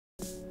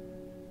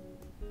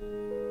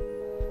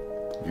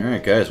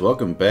Alright guys,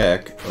 welcome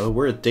back.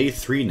 We're at day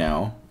 3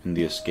 now in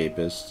the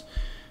Escapists.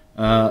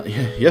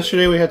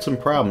 Yesterday we had some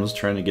problems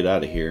trying to get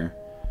out of here.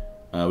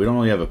 We don't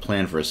really have a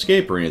plan for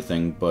escape or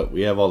anything, but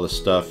we have all this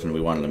stuff and we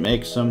wanted to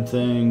make some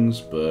things,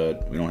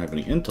 but we don't have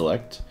any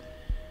intellect.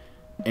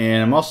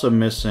 And I'm also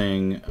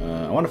missing,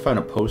 I want to find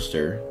a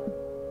poster,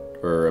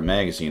 or a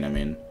magazine I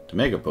mean, to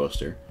make a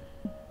poster.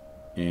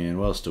 And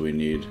what else do we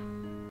need?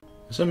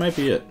 Guess that might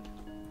be it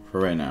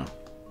for right now.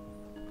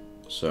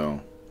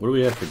 So, what do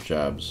we have for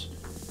jobs?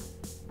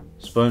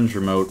 Sponge,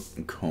 remote,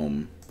 and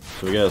comb.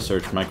 So we gotta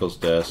search Michael's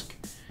desk.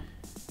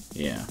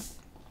 Yeah.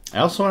 I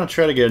also want to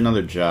try to get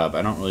another job.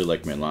 I don't really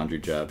like my laundry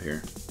job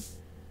here.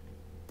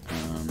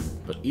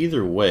 But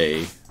either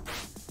way... I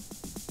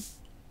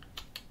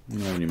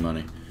don't have any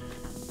money.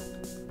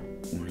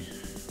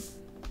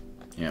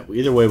 Yeah,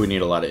 either way we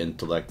need a lot of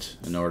intellect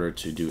in order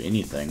to do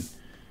anything.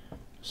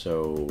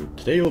 So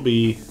today we'll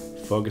be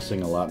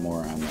focusing a lot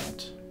more on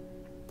that.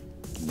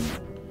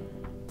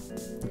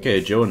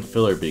 Okay, Joe and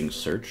Phil are being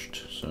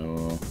searched,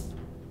 so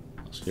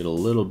let's get a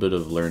little bit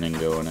of learning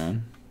going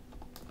on.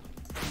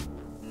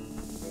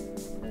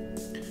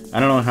 I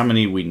don't know how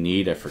many we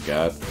need, I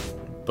forgot,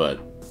 but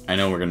I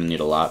know we're going to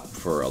need a lot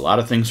for a lot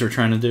of things we're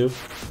trying to do,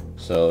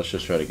 so let's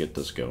just try to get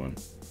this going,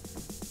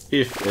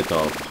 if at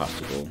all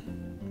possible.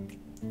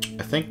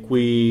 I think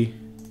we're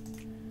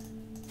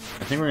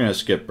going to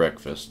skip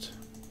breakfast,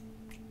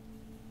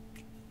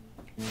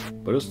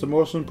 but it's the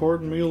most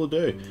important meal of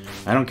the day.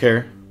 I don't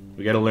care.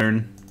 We gotta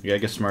learn. We gotta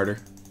get smarter.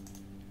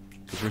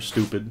 Because we're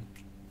stupid.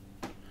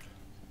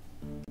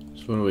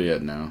 So what are we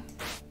at now?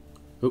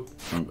 Oop,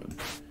 I'm good.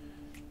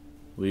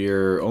 We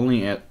are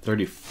only at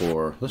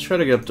 34. Let's try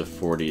to get up to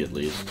 40 at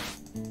least.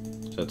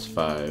 So that's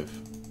 5.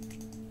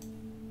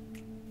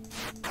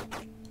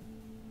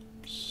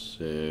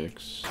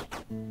 6.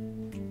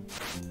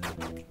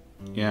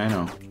 Yeah, I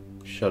know.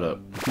 Shut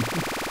up.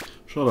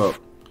 Shut up.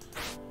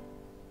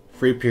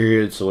 Free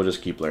period, so we'll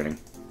just keep learning.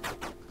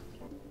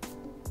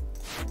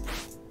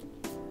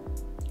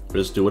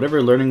 We'll just do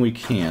whatever learning we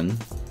can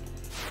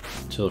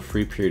until the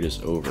free period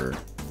is over.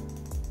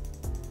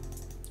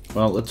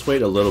 Well, let's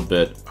wait a little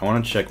bit. I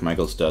want to check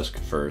Michael's desk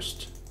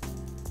first.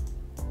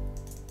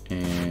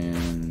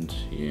 And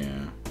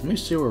yeah, let me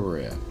see where we're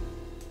at.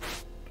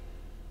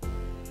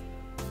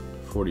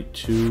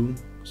 42.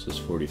 This is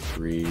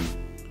 43.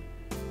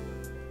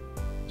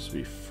 This will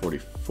be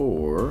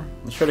 44.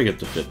 Let's try to get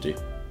to 50.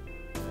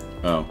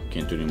 Oh,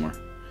 can't do it anymore.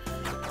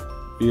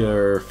 We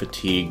are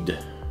fatigued.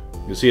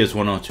 You can see it's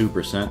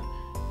 102%.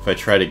 If I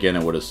tried again,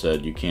 it would have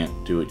said you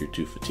can't do it, you're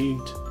too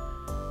fatigued.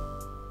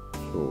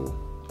 So,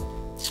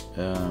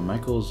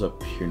 Michael's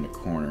up here in the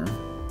corner.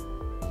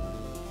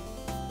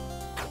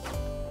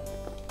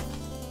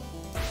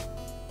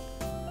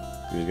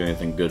 He's got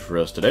anything good for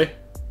us today?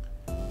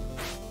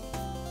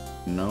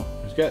 No.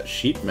 He's got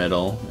sheet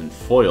metal and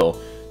foil.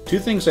 2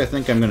 things I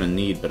think I'm going to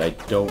need, but I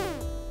don't...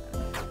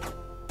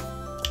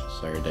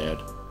 Sorry, Dad.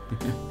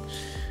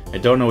 I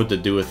don't know what to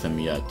do with them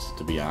yet,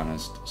 to be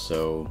honest,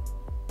 so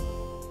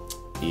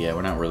yeah,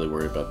 we're not really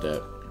worried about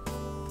that.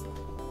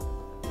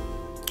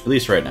 At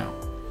least right now.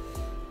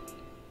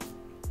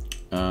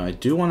 I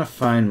do want to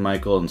find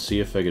Michael and see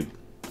if I could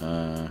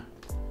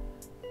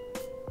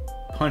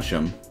punch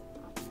him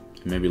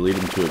and maybe lead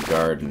him to a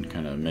guard and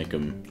kind of make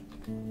him...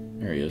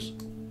 There he is.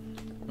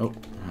 Oh,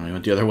 he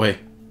went the other way.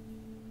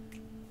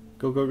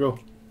 Go, go, go.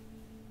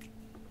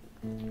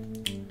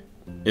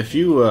 If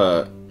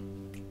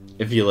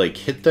you like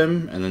hit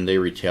them and then they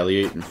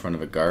retaliate in front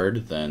of a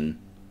guard, then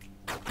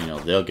you know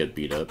they'll get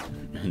beat up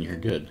and you're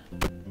good.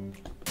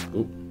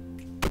 Oop.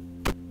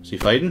 Is he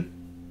fighting?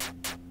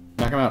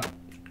 Knock him out.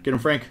 Get him,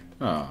 Frank.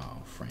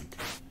 Oh, Frank.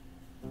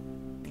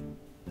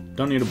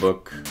 Don't need a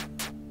book.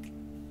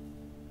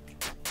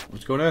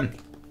 What's going on?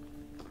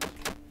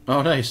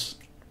 Oh, nice.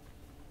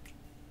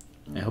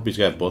 I hope he's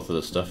got both of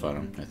the stuff on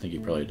him. I think he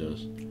probably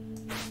does.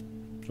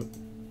 Oop.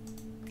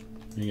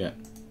 What do you got?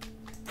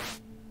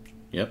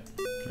 Yep.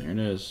 There it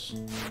is.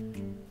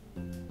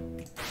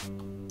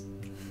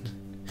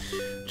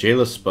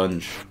 Jailous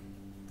Sponge.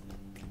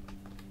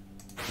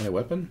 Is that a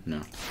weapon?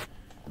 No.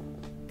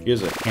 He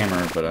has a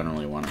hammer, but I don't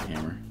really want a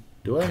hammer.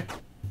 Do I?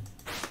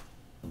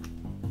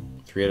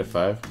 3 out of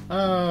 5?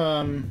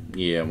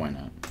 Yeah, why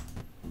not?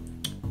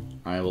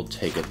 I will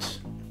take it.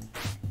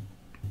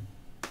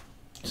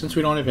 Since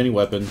we don't have any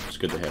weapon, it's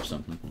good to have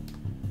something.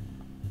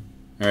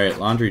 Alright,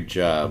 laundry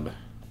job.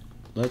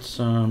 Let's,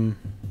 Let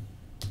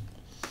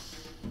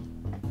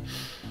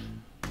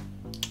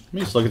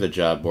me just look at the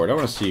job board. I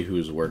want to see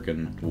who's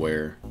working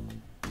where.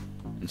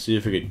 And see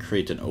if we could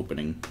create an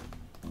opening.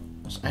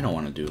 I don't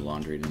want to do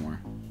laundry anymore.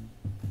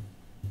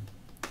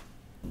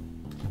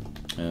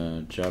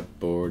 Job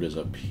board is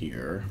up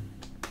here.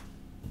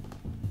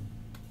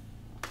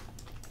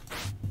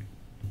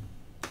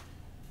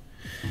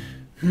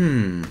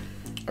 I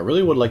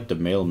really would like the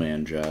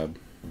mailman job.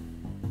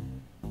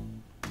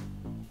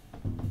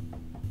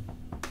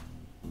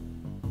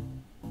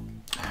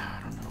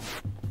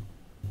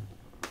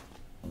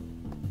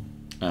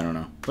 I don't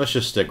know. Let's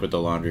just stick with the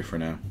laundry for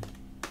now.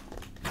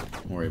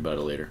 We'll worry about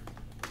it later.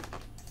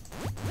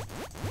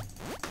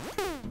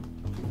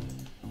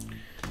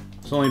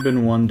 It's only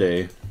been 1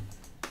 day.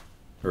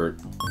 Or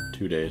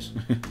 2 days.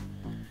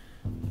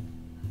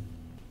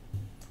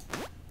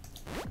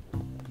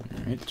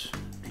 Alright,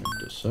 drop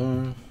this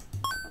off.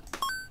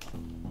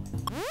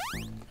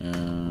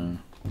 Can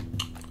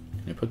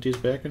I put these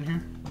back in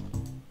here?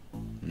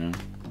 No.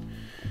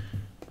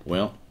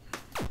 Well.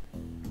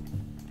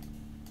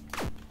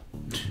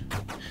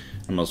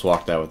 I almost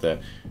walked out with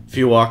that. If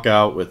you walk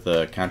out with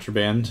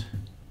contraband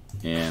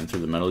and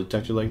through the metal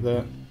detector like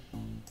that,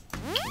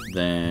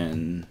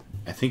 then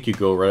I think you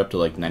go right up to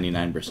like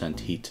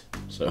 99% heat.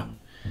 So,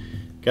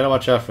 gotta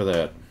watch out for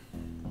that.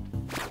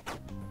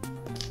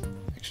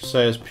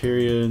 Exercise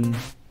period.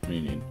 What do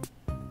you need?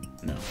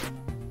 No.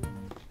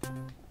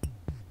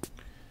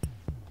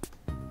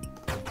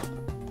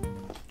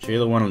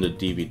 Jayla wanted a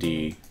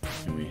DVD,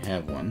 and we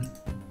have one.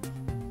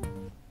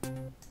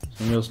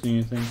 Somebody else need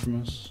anything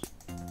from us?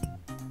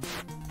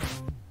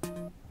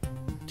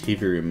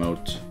 TV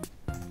remote.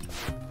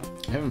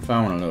 I haven't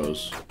found one of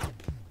those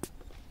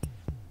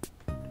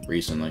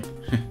recently.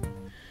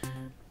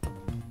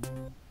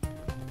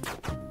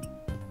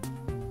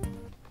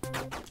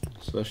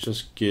 So let's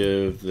just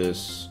give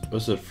this.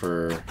 What's it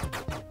for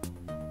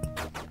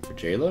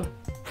Jayla?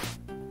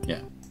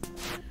 Yeah.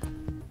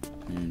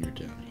 And you're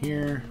down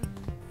here.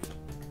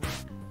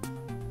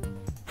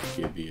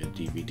 Give you a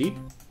DVD.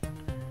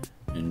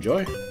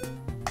 Enjoy.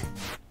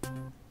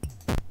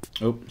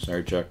 Oh,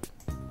 sorry, Chuck.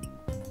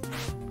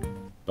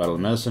 Bottle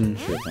of medicine,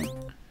 sure thing.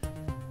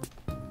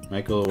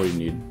 Michael, what do you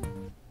need?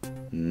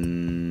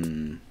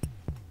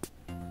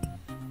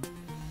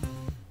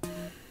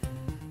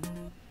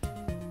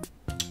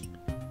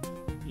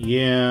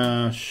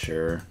 Yeah,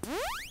 sure.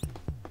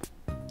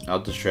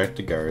 I'll distract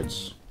the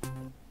guards.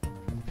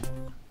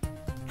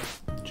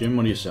 Jim,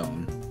 what are you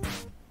selling?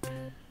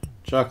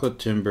 Chocolate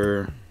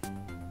timber.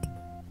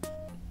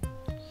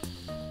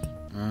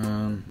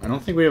 I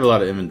don't think we have a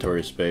lot of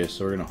inventory space,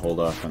 so we're gonna hold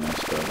off on that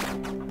stuff.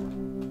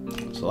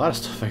 There's a lot of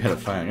stuff I gotta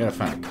find. I gotta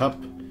find a cup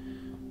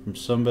from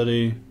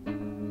somebody.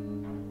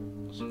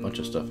 There's a bunch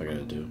of stuff I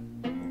gotta do.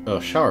 Oh,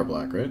 shower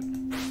block, right?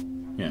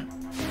 Yeah.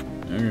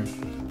 Okay.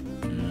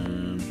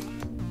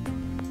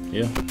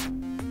 Yeah.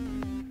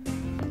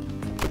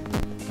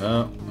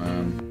 Oh,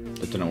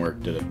 that didn't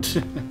work, did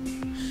it?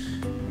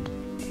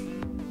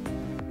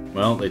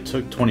 Well, they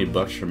took 20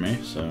 bucks from me,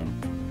 so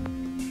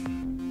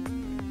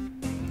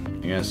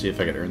I gotta see if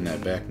I can earn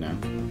that back now.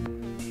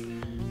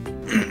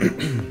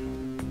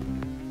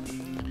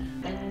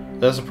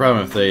 That's the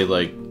problem. If they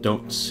like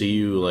don't see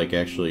you like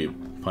actually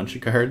punch a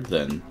card,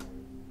 then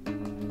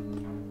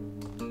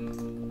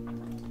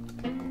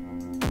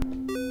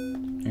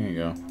here you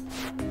go.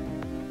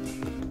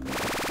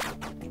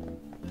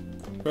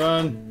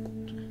 Run!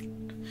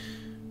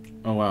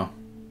 Oh wow.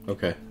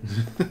 Okay.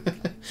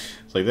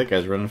 It's like that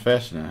guy's running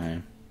faster than I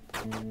am.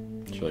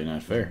 It's really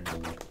not fair.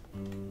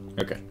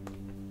 Okay.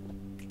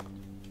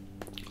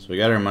 So we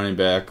got our money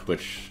back,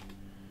 which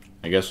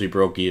I guess we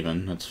broke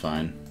even. That's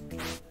fine.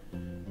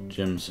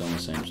 Jim's selling the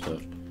same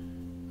stuff.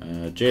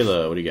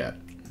 Jayla, what do you got?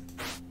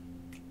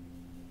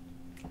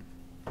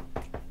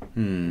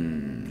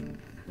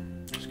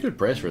 It's a good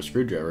price for a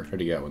screwdriver. I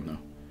already got one though.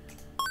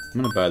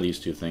 I'm gonna buy these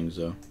two things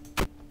though.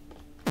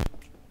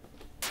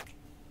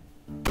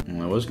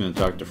 Well, I was gonna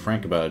talk to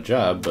Frank about a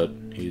job, but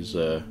he's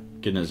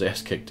getting his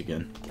ass kicked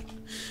again.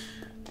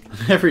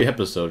 Every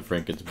episode,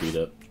 Frank gets beat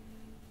up.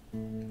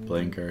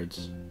 Playing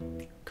cards.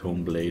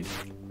 Comb blade.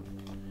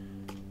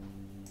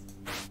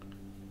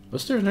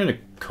 What's the difference between a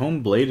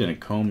comb blade and a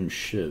comb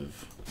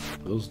shiv?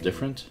 Are those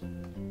different?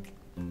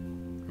 Or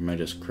am I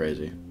just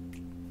crazy?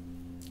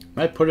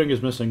 My pudding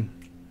is missing.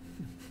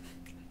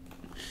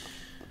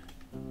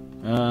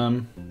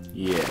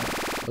 Yeah.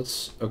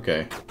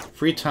 Okay.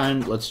 Free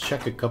time, let's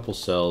check a couple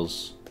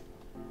cells.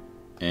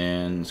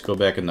 And let's go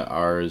back into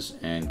ours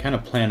and kind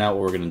of plan out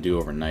what we're going to do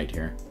overnight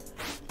here.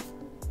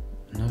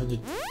 Another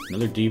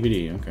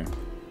DVD, okay.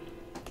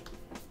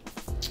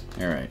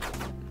 Alright.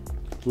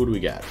 Who do we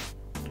got?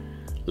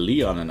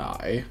 Leon and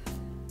I.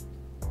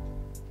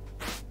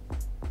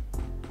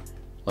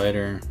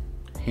 Lighter.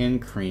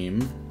 Hand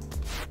cream.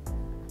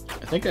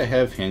 I think I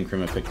have hand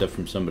cream I picked up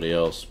from somebody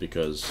else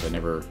because I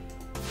never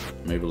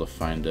am able to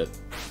find it.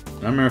 I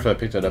don't remember if I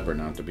picked that up or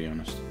not, to be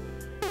honest.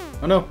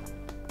 Oh no!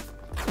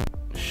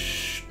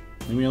 Shh!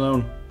 Leave me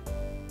alone.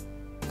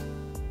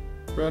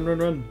 Run, run,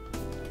 run.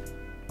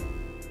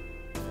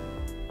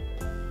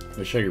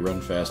 Wish I could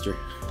run faster.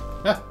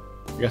 Ah!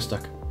 I got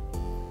stuck.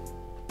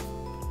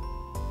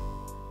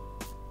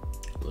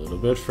 A little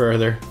bit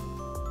further.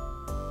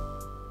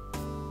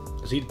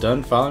 Is he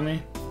done following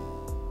me?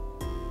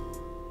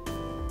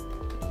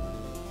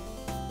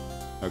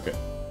 Okay.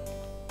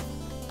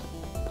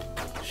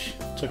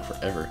 It took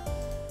forever.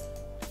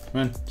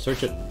 Come on,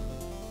 search it.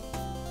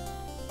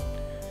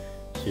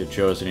 See if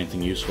Joe has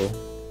anything useful.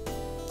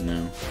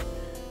 No.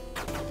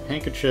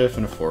 Handkerchief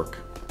and a fork.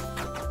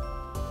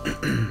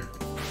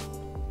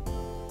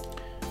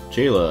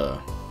 Jayla.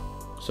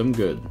 Some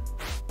good.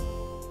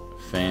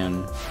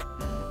 fan.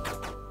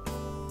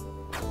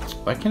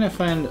 Why can't I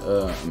find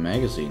a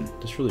magazine?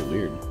 That's really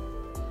weird.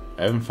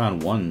 I haven't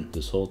found one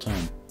this whole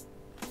time.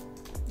 I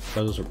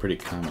thought those were pretty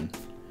common.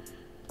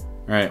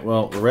 Alright,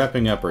 well, we're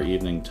wrapping up our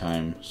evening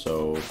time,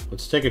 so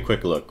let's take a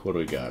quick look. What do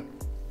we got?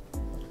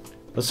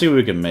 Let's see what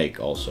we can make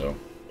also.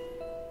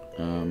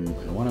 I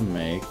want to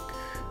make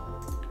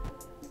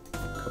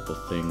a couple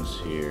things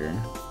here.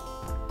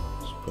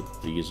 Let's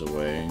put these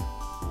away.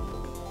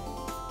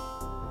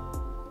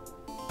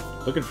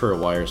 Looking for a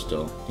wire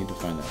still. Need to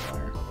find that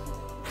wire.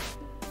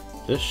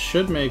 This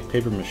should make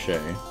paper mache.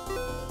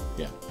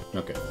 Yeah,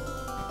 okay.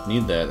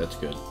 Need that, that's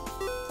good.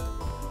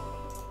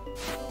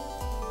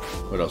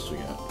 What else do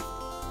we got?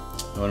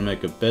 I want to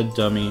make a bed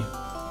dummy.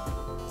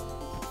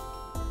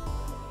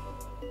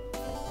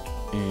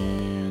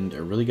 And I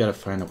really gotta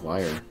find a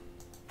wire.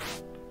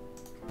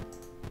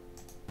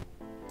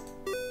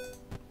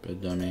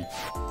 Bed dummy.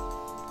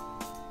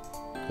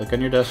 Click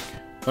on your desk.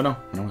 Oh no,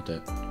 I don't want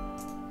that.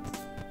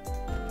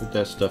 Put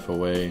that stuff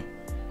away.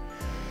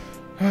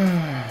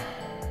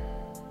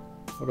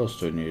 What else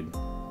do I need?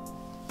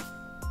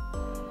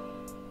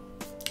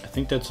 I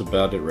think that's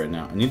about it right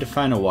now. I need to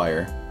find a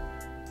wire.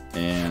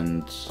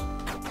 And...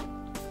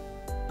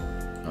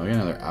 oh, we got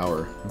another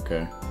hour.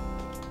 Okay.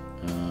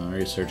 I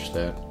already searched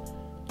that.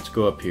 Let's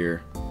go up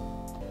here.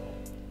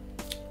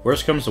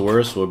 Worst comes to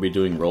worst, we'll be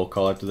doing roll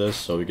call after this,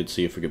 so we could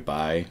see if we could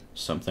buy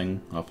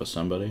something off of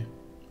somebody.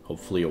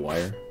 Hopefully a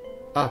wire.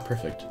 Ah,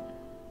 perfect.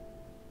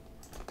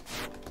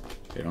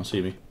 Okay, don't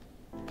see me.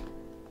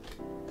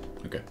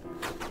 Okay.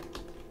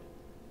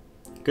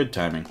 Good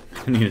timing.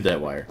 I needed that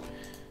wire.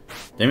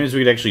 That means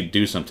we could actually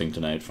do something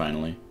tonight,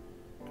 finally.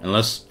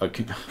 Unless...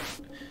 okay.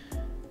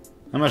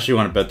 How much do you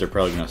want to bet they're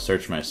probably going to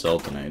search my cell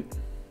tonight?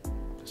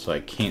 So I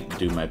can't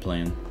do my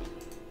plan.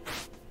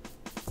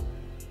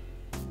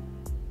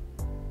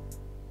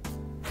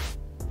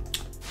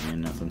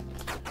 And nothing.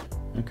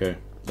 Okay.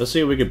 Let's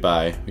see what we could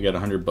buy. We got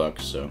 $100,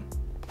 so...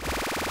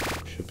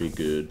 should be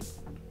good.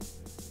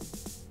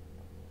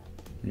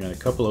 We got a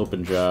couple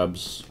open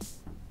jobs.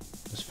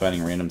 Just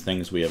finding random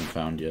things we haven't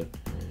found yet.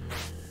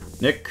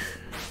 Nick.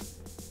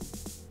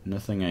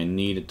 Nothing I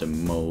need at the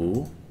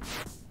mo.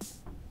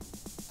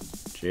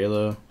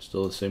 JLo,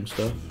 still the same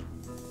stuff.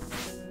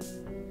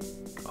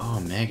 Oh,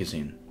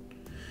 magazine.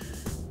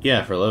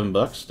 Yeah, for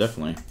 $11,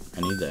 definitely.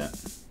 I need that.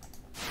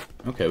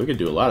 Okay, we could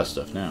do a lot of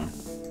stuff now.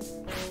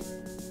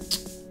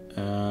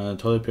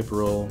 Toilet paper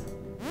roll.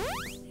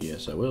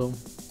 Yes, I will.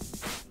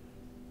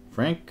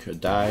 Frank, a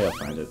die, I'll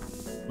find it.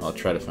 Well, I'll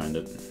try to find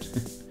it.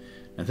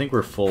 I think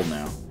we're full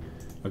now.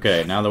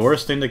 Okay, now the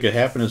worst thing that could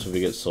happen is if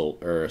we get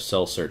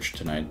cell searched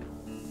tonight.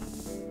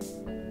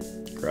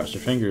 Cross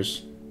your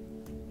fingers.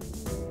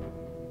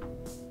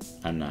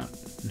 I'm not.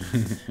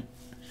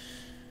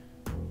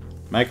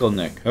 Michael and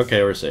Nick.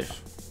 Okay, we're safe.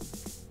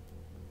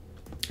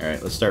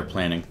 Alright, let's start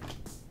planning.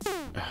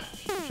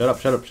 Shut up,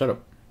 shut up, shut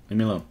up. Leave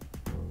me alone.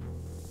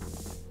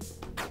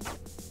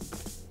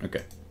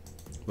 Okay.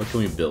 What can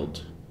we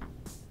build?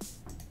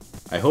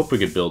 I hope we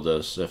could build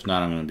this. If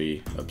not, I'm going to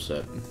be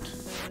upset.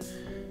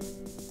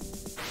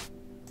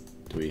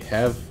 Do we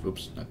have...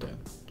 oops, not that.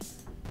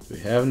 Do we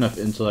have enough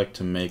intellect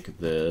to make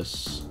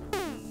this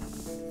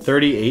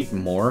 38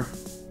 more?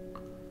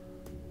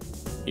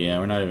 Yeah,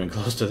 we're not even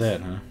close to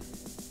that, huh?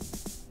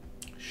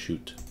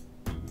 Shoot.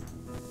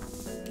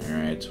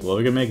 Alright, well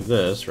we can make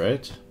this,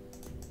 right?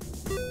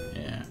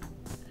 Yeah.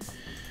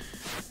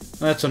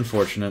 That's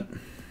unfortunate.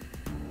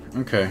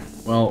 Okay,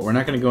 well we're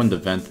not going to go into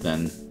vent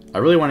then. I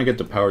really want to get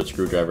the powered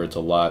screwdriver. It's a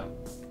lot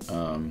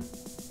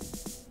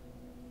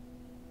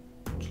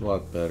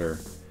better.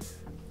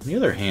 On the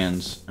other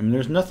hand, I mean,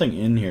 there's nothing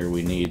in here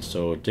we need,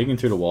 so digging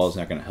through the wall is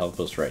not going to help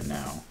us right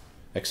now.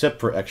 Except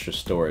for extra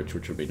storage,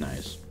 which would be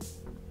nice.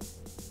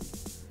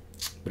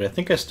 But I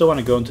think I still want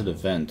to go into the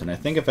vent, and I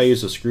think if I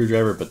use a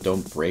screwdriver but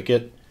don't break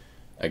it,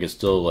 I could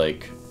still,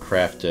 like,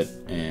 craft it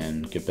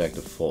and get back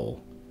to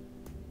full.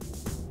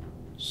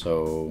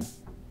 So,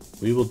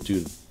 we will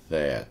do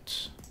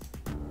that.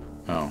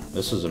 Oh,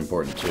 this is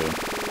important too.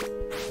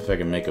 If I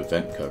can make a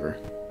vent cover.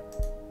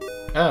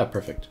 Ah,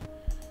 perfect.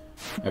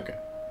 Okay.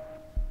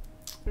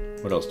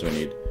 What else do I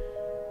need?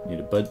 Need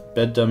a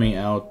bed dummy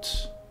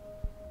out.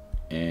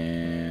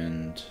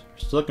 And we're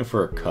still looking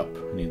for a cup.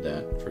 I need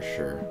that for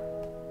sure.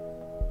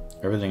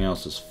 Everything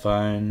else is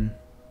fine.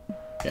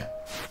 Yeah.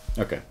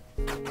 Okay.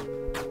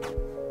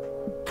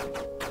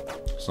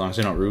 As long as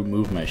I don't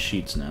remove my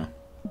sheets now.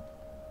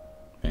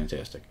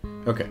 Fantastic.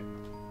 Okay.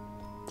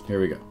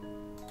 Here we go.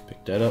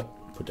 Pick that up.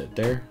 Put that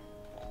there.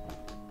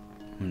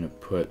 I'm going to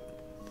put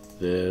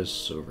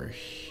this over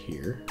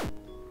here.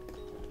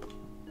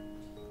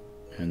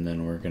 And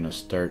then we're going to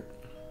start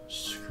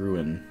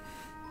screwing.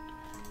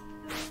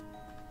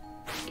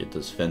 Get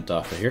this vent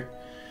off of here.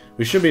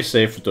 We should be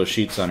safe with those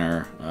sheets on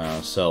our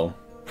cell.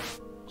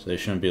 So they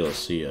shouldn't be able to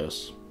see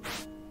us.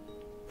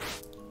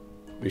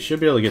 We should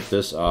be able to get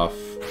this off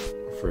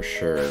for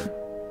sure.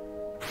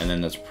 And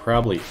then that's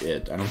probably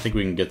it. I don't think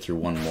we can get through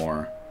one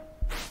more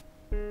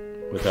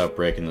without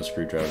breaking the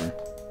screwdriver.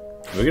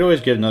 We could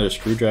always get another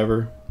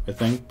screwdriver, I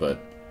think, but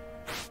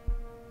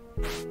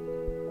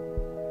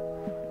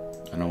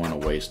I don't want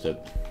to waste it.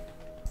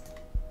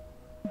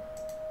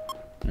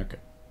 Okay.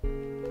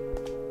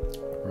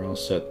 We're all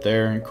set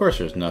there. And of course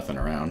there's nothing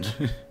around.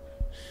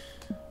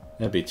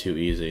 That'd be too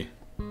easy.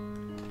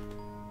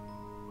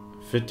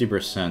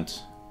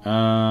 50%.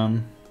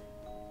 I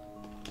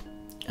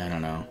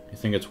don't know. You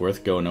think it's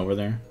worth going over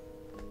there?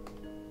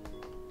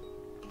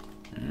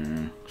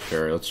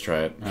 Sure, let's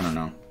try it. I don't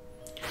know.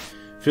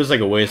 Feels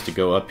like a waste to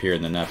go up here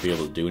and then not be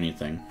able to do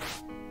anything.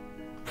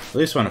 At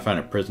least I want to find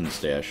a prisoner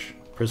stash.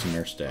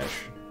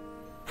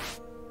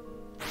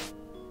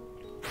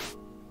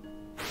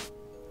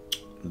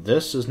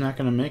 This is not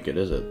going to make it,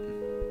 is it?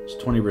 It's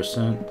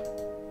 20%.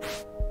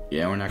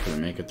 Yeah, we're not going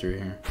to make it through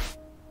here.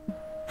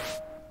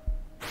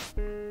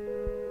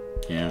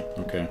 Yeah,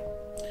 okay.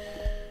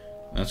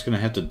 That's going to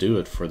have to do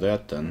it for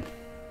that then.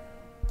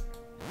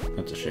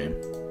 That's a shame.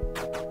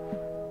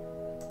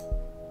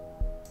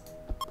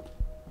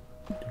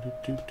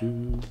 Put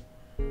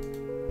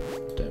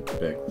that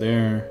back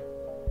there.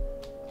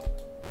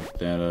 Pick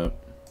that up.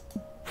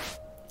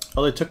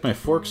 Oh, they took my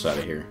forks out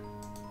of here.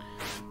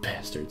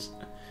 Bastards.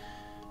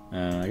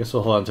 I guess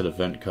we'll hold on to the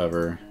vent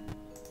cover.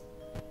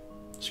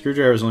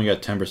 Screwdriver's only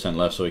got 10%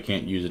 left, so we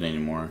can't use it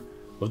anymore.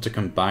 We'll have to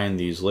combine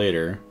these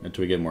later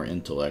until we get more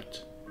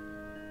intellect.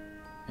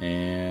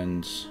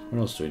 And what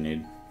else do we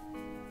need?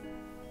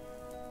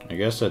 I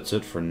guess that's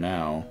it for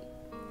now.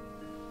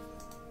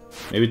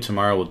 Maybe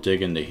tomorrow we'll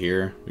dig into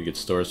here. We could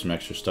store some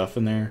extra stuff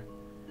in there.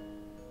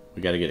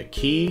 We gotta get a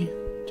key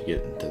to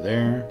get into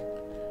there.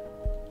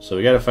 So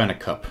we gotta find a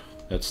cup.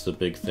 That's the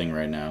big thing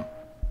right now.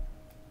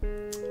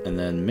 And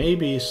then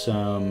maybe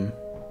some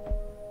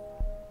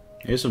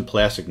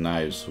plastic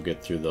knives will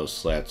get through those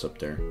slats up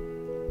there.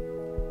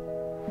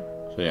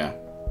 So yeah.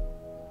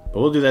 But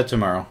we'll do that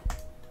tomorrow.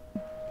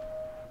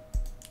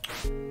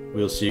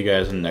 We'll see you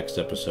guys in the next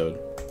episode.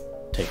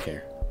 Take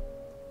care.